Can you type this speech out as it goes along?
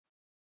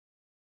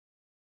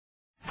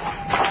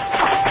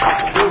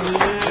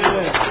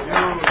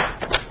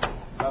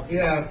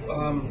Yeah,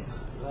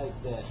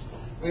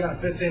 we got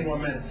 15 more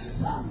minutes.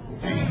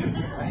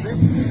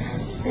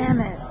 Damn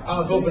it. I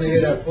was hoping to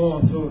hear that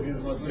poem too, if you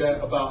was going to do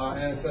that about our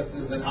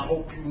ancestors, and I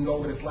hope you know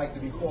what it's like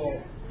to be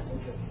called.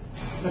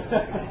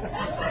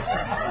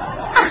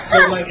 So,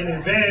 like in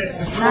advance,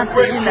 just real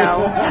quick. You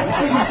know.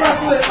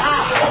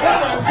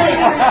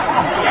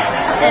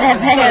 In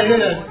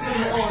advance.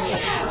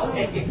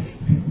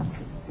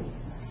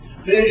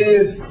 There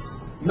is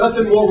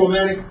nothing more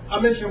romantic. I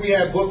mentioned we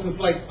had books. It's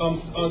like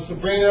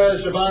Sabrina,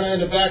 Shabana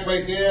in the back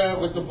right there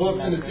with the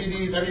books and the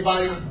CDs.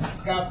 Everybody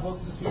got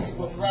books and CDs.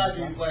 But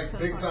Faraji's like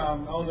big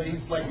time. I don't know.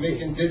 He's like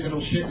making digital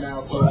shit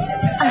now, so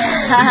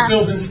he's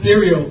building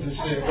stereos and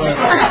shit.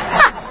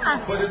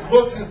 But his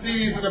books and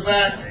CDs in the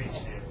back.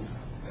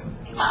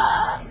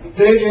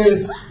 There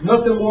is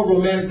nothing more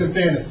romantic than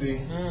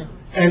fantasy.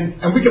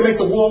 And we can make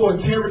the war on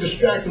terror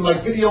distracting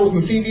like videos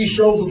and TV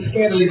shows with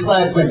scantily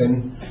clad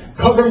women,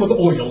 cover them with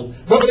oil,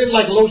 rub it in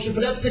like lotion,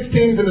 put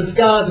F-16s in the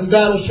skies and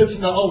battleships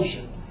in the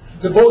ocean.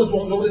 The voters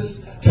won't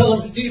notice. Tell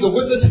them you're either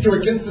with us or you're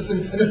against us.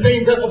 In the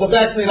same breath of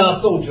vaccinate our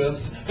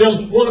soldiers.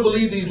 They'll want to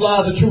believe these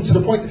lies are true to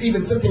the point that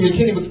even Cynthia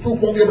McKinney with proof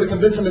won't be able to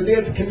convince them that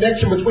there's a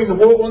connection between the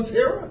war on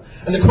terror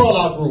and the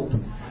call-out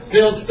group.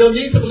 They'll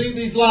need to believe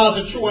these lies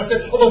are true. I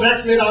said,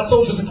 vaccinate our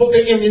soldiers and coat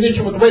their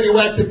ammunition with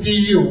radioactive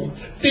DU.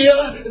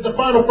 Fear is the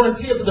final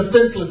frontier of the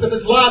defenseless. If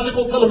it's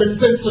logical, tell them it's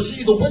senseless.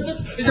 You're either with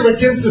us or you're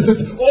against us.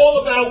 It's all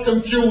about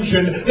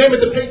confusion. Name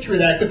it the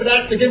Patriot Act. If it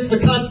acts against the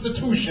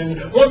Constitution,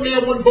 one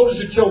man, one vote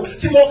is a joke.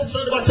 Seem more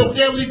concerned about your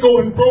family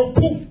going broke.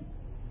 Poof.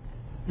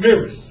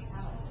 Mirrors.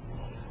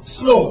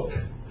 Smoke.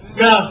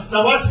 Now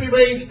watch me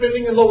raise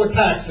spending and lower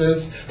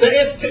taxes. The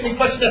answer to any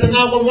question that the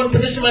 911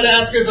 Commission might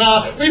ask is,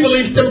 we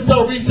believe stem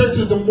cell research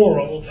is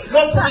immoral.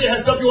 North Korea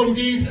has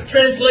WMD's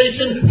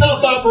translation,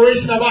 South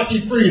Operation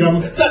Iraqi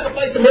Freedom,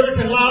 sacrifice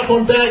American lives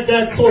on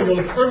Baghdad soil,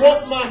 earn more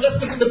from our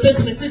investments in defense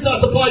and increase our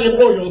supply of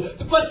oil.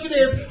 The question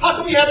is, how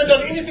come we haven't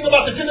done anything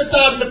about the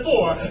genocide in the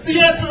four?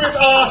 The answer is,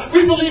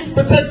 we believe in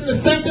protecting the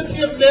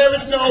sanctity of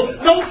marriage.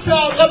 No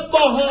child left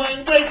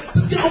behind. Wait,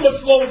 let's give them a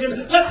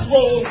slogan. Let's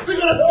roll. We're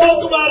gonna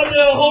smoke them out of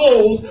their home.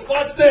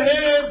 Watch the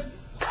hands.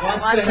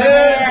 Watch the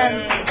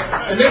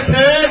hands. In this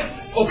hand,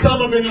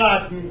 Osama bin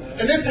Laden.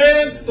 In this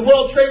hand, the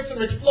World Trade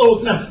Center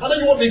explodes. Now, I know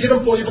you want me to get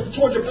them for you, but the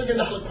 $200 billion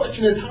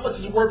question is, how much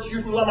does it work for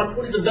you from Lamar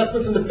Hill's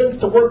investments in defense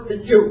to work for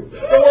you?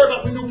 Don't worry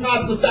about the new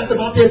cards and the fact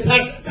about the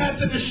attack.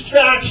 That's a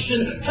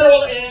distraction.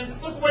 Carol Ann,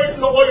 look away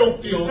from the oil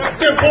field.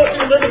 The important thing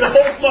to remember that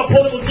voting for my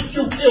opponent will get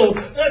you killed.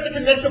 There's a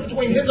connection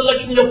between his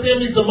election and your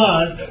family's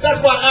demise.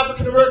 That's why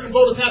African American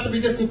voters have to be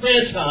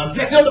disenfranchised.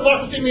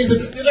 Democracy means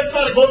that the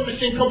electronic voting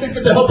machine companies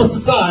get to help us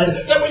decide.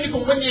 That way you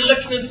can win the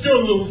election and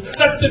still lose.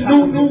 That's the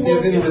new world.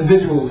 There's any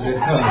residuals that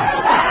come.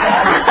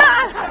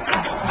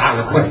 I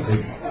requested.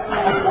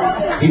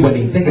 He wasn't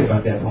even thinking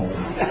about that poem.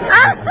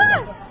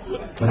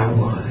 But I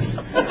was.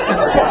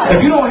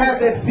 If you don't have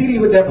that CD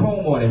with that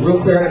poem on it, real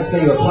quick, I gotta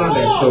tell you a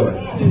climax story.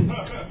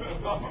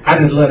 I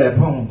just love that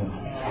poem though.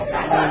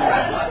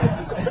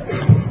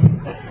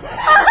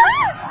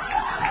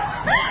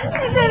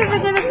 You didn't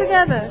even get it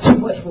together. Too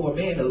much for a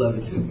man to love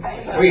it too.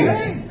 Wait a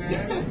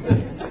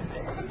minute.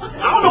 I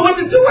don't know what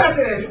to do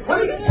after this.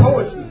 What is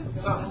poetry?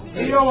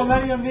 Yo,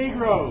 Millennium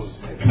Negroes.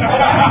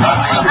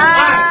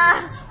 I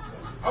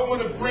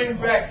want to bring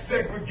back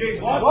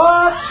segregation.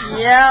 What?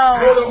 Yo.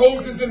 Throw the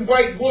hoses in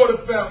white water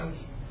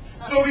fountains,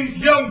 so these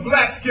young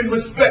blacks can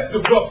respect the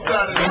rough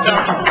side of the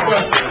mountains of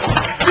West.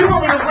 We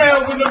roaming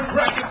around when the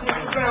brackets were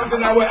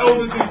surrounding our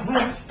elders in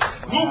groups,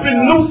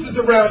 looping nooses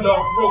around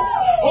our throats,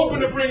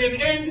 hoping to bring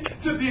an end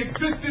to the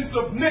existence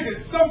of niggas.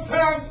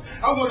 Sometimes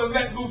I want to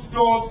let loose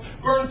dogs,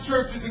 burn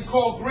churches, and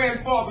call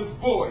grandfather's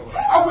boy.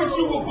 I wish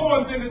you were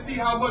born then to see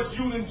how much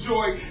you'd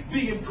enjoy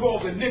being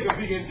called a nigga,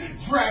 being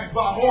dragged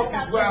by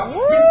horses while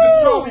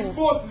Mr. Charlie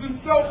forces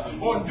himself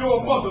on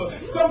your mother.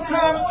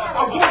 Sometimes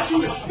I want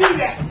you to see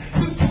that,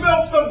 to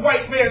smell some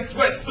white man's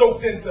sweat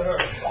soaked into her,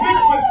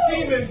 mixed with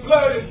semen,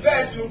 blood, and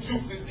vaginal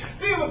juices.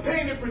 Feel the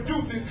pain it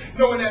produces,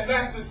 knowing that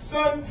master's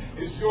son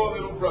is your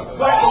little brother.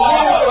 Like the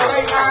one with the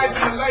light eyes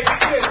and the light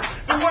skin,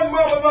 the one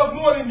mama loved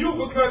more than you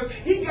because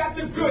he got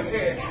the good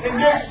hair, and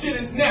your shit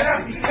is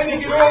nappy. And you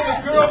get all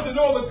the girls, and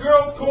all the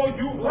girls call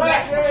you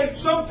black. And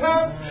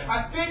sometimes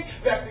I think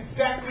that's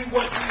exactly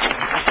what you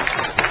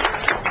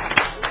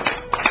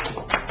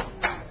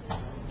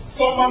need.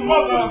 So my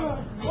mother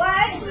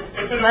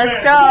is an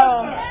Let's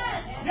go.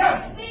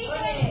 Yes.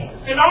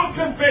 And I'm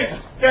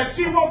convinced that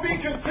she won't be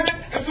content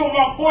until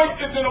my voice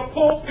is in a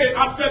pulpit.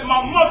 I said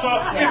my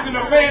mother is an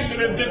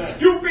evangelist, and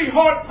you'd be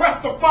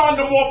hard-pressed to find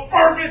a more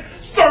fervent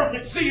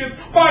servant. She is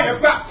fire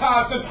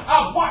baptized, and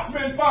I watch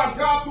men find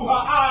God through her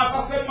eyes.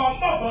 I said my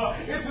mother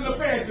is an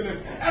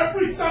evangelist.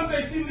 Every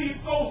Sunday she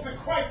leads souls to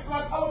Christ, and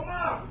I tell her,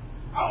 Mom,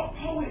 I'm a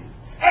poet.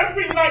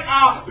 Every night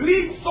I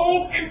lead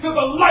souls into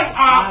the light.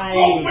 I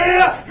go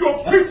where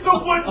your preacher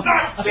would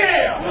not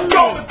dare.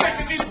 Don't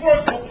mistake these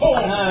words for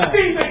poems.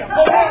 These ain't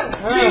poems.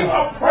 These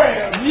are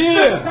prayers.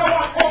 This is how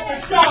I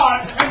talk to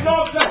God, and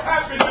y'all just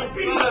happen to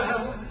be.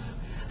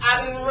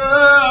 I done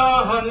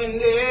run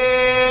in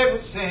every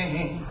sin.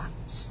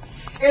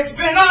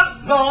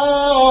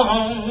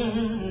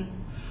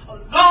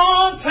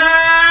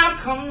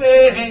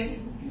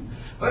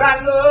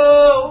 I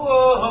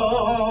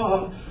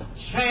know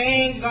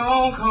change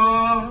gon'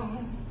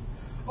 come.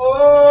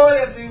 Oh,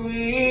 yes it will.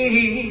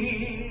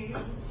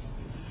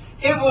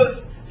 It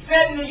was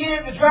said in the year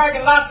of the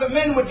dragon, lots of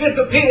men would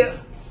disappear.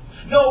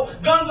 No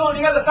guns on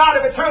the other side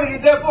of eternity.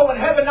 Therefore, when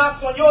heaven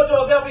knocks on your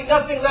door, there'll be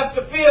nothing left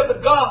to fear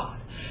but God.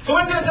 So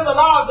enter into the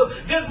lives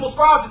of dismal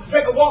scribes to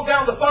take a walk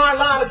down the fine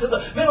line into the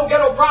middle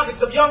ghetto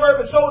projects of young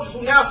urban soldiers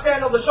who now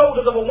stand on the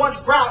shoulders of a once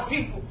proud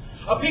people.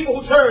 A people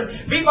who turned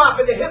bebop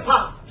into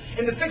hip-hop,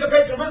 into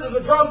syncopation rhythms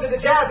with drums into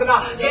jazz, and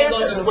I dance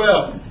as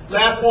well.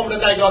 Last moment of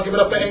the night, y'all give it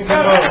up for Ainsley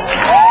Burrows.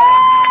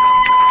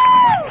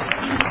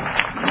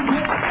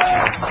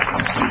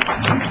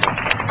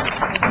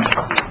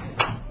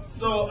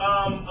 So,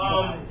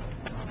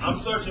 I'm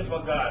searching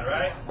for God,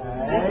 right?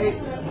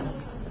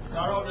 So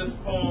I wrote this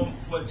poem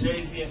for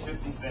Jay-Z and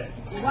 50 Cent.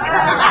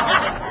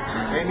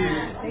 Wow.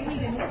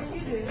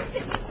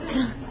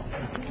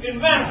 In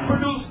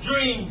mass-produced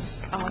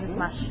dreams. Oh, this is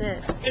my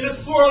shit. In the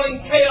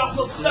swirling chaos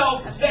of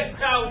self,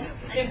 decked out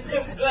in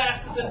pimp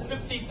glasses and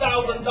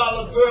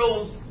 $50,000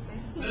 girls.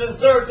 The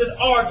deserted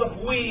art of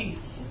we.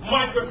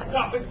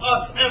 Microscopic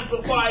us,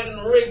 amplified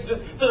and rigged to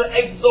the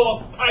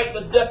exhaust pipe,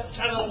 the depth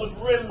channel with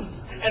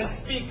rims and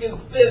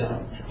speakers. This,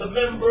 the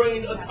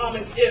membrane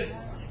atomic if.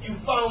 You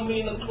found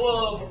me in a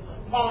club,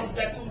 palms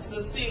tattooed to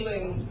the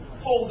ceiling,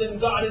 folding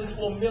God into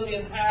a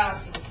million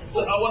halves.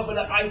 So however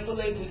the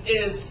isolated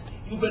is,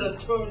 you better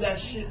turn that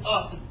shit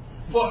up.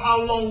 For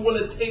how long will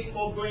it take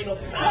for a grain of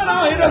sand?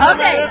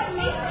 Okay.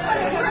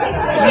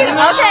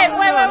 Okay,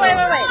 wait.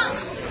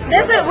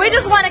 We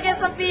just want to get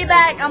some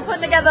feedback. I'm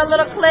putting together a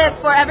little clip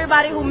for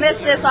everybody who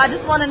missed it, so I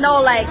just want to know,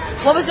 like,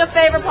 what was your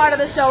favorite part of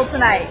the show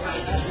tonight?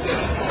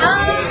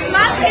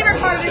 My favorite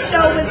part of the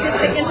show was just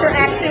the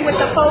interaction with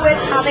the poets,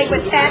 how they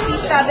would tap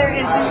each other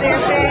and do their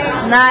thing.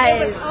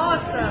 Nice. It was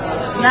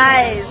awesome.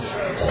 Nice.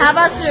 How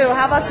about you?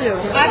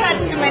 I've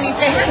had too many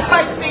favorite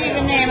parts to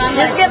even name.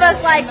 Just give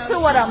us like two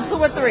of them, 2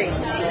 or 3.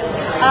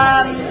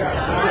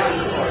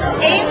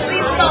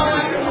 Ainsley's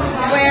poem,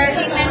 where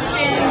he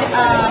mentioned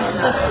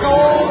the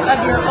soul of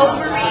your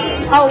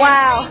ovaries. Oh,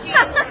 wow. And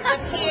changing the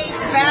pH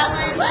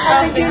balance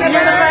of the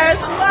universe.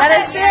 That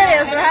is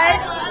serious, right?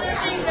 Other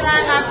things that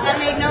I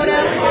made note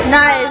of.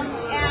 Nice.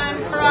 And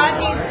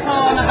Faraji's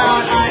poem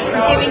about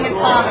forgiving his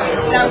father.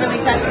 That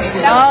really touched me.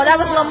 That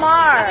was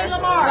Lamar.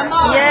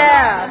 Lamar.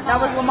 Yeah, that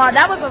was Lamar.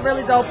 That was a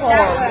really dope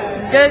poem.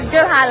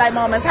 Good highlight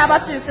moments. How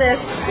about you, sis?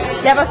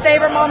 You have a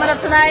favorite moment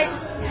of tonight?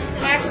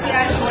 Actually,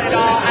 I enjoyed it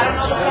all. I don't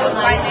know the poets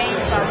by name,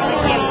 so I really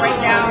can't break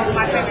down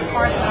my favorite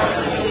parts, but I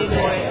really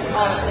enjoyed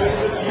all of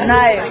it.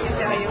 Nice. I can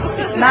tell you.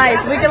 Nice.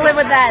 We can live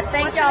with that.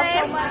 Thank y'all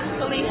so much.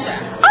 Felicia.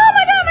 Oh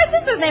my God, my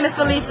sister's name is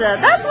Felicia.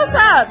 That's what's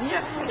up.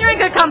 You're in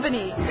good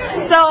company.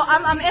 So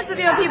I'm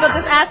interviewing people,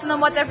 just asking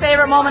them what their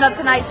favorite moment of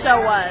tonight's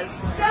show was.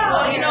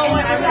 Well, you know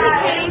what? I really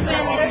can't even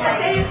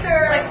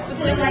like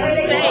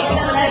specifically say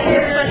because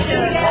it's such a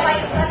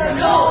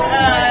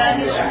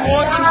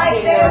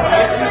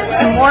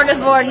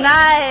smorgasbord.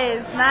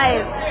 Nice.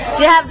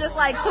 Do you have just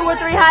like 2 or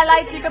 3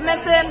 highlights you could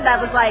mention?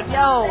 That was like,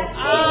 yo.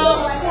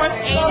 Of course,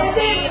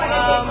 Ainsley.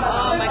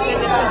 Oh my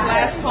goodness, his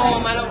last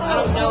poem. I don't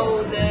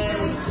know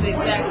the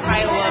exact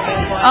title of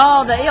it. But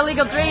oh, the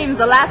Illegal Dreams,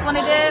 the last one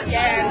he did.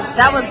 Yeah.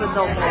 That was the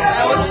dope one.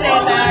 I would say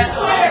that.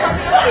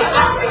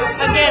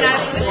 Again,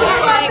 this is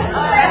like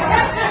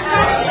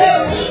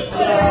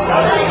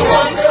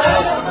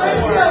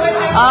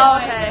oh,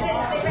 okay.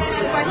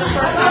 This is like the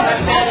first time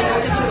I've been in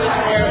a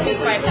situation where it's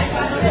just like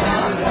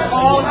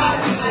all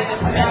these people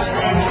just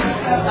mentioning.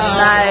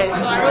 Nice.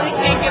 So I really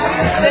can't give a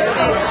specific,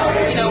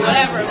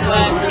 whatever.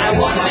 But I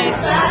will say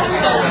the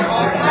show was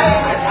awesome.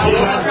 I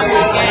will be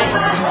coming again.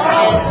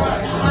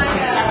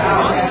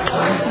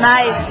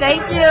 Nice.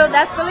 Thank you.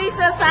 That's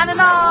Felicia signing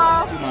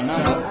off.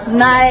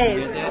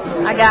 Nice.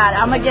 I got it.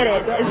 I'm going to get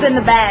it. It's in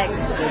the bag.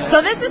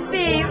 So this is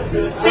Steve.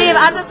 Steve,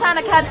 I'm just trying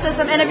to capture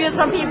some interviews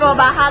from people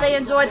about how they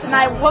enjoyed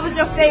tonight. What was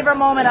your favorite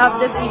moment of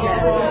this evening?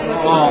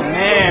 Oh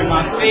man,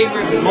 my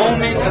favorite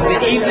moment of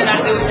the evening,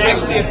 it was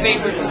actually a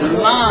favorite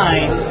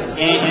line,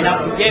 and I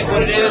forget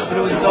what it is, but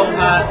it was so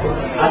hot.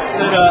 I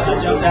stood up, I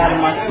jumped out of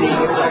my seat,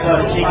 I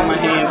started shaking my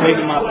hand,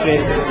 waving my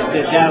fist, and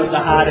said that was the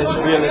hottest,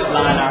 realest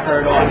line I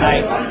heard all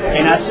night.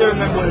 And I should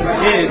remember what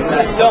it is,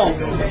 but I don't.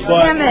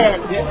 But damn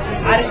it.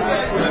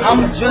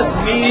 I'm just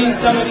meeting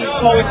some of these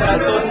poets that I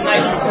saw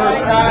tonight for the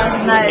first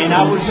time, nice. And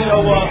I would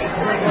show up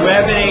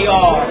wherever they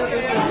are.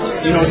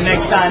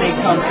 Next time they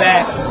come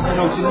back, to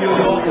New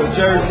York or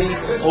Jersey,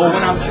 or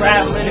when I'm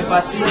traveling, if I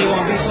see they're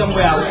going to be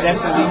somewhere, I would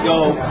definitely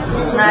go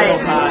real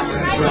hot.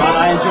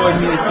 I enjoyed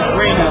meeting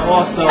Sabrina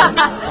also.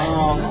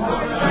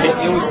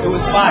 It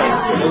was fire.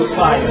 It was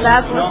fire.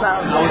 That's what's up.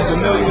 I was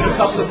familiar with a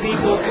couple of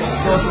people,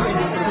 saw some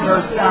people for the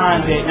first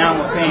time that now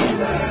I'm a fan.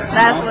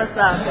 That's what's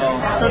up.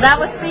 So that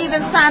was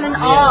Steven signing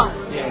off.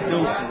 Yeah,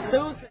 deuces.